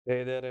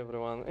Hey there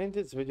everyone, in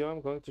this video I'm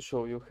going to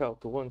show you how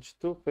to launch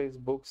two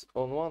Facebooks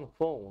on one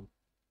phone.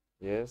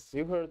 Yes,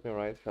 you heard me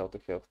right, how to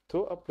have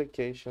two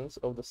applications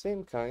of the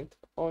same kind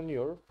on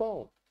your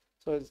phone.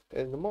 So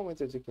at the moment,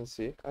 as you can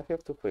see, I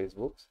have two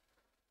Facebooks.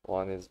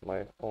 One is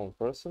my own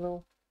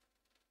personal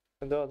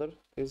and the other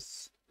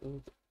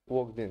isn't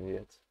logged in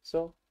yet.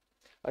 So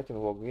I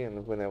can log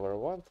in whenever I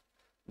want,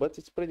 but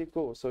it's pretty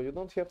cool. So you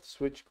don't have to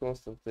switch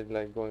constantly,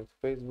 like going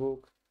to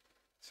Facebook,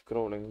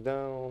 scrolling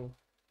down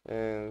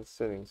and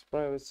settings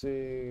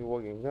privacy,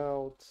 logging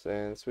out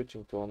and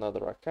switching to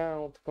another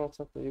account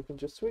constantly. You can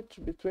just switch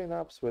between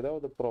apps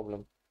without a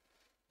problem.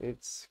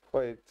 It's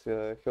quite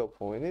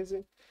helpful and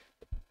easy.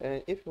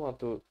 And if you want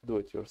to do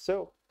it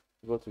yourself,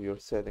 go to your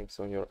settings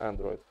on your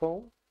Android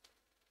phone,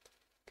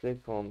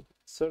 click on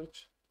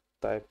search,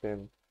 type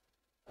in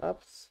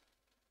apps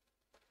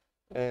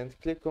and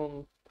click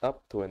on App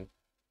Twin.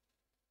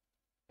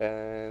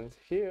 And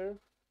here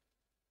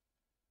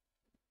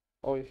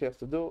all you have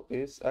to do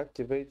is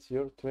activate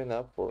your Twin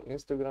app for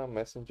Instagram,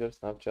 Messenger,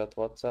 Snapchat,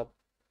 WhatsApp,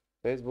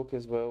 Facebook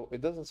as well. It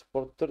doesn't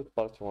support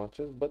third-party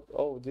launches, but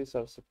all these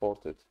are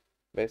supported.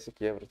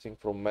 Basically everything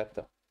from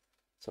Meta.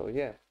 So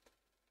yeah,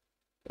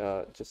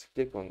 just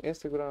click on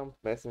Instagram,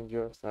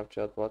 Messenger,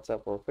 Snapchat,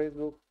 WhatsApp, or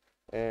Facebook,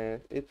 and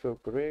it will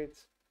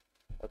create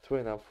a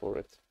Twin app for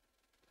it.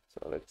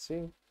 So let's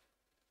see.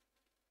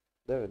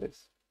 There it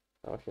is.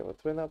 Now I have a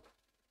Twin app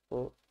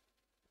for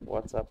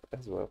WhatsApp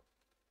as well.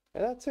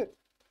 And that's it.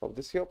 Hope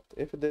this helped.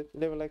 If it did,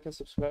 leave a like and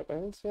subscribe,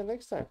 and see you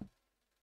next time.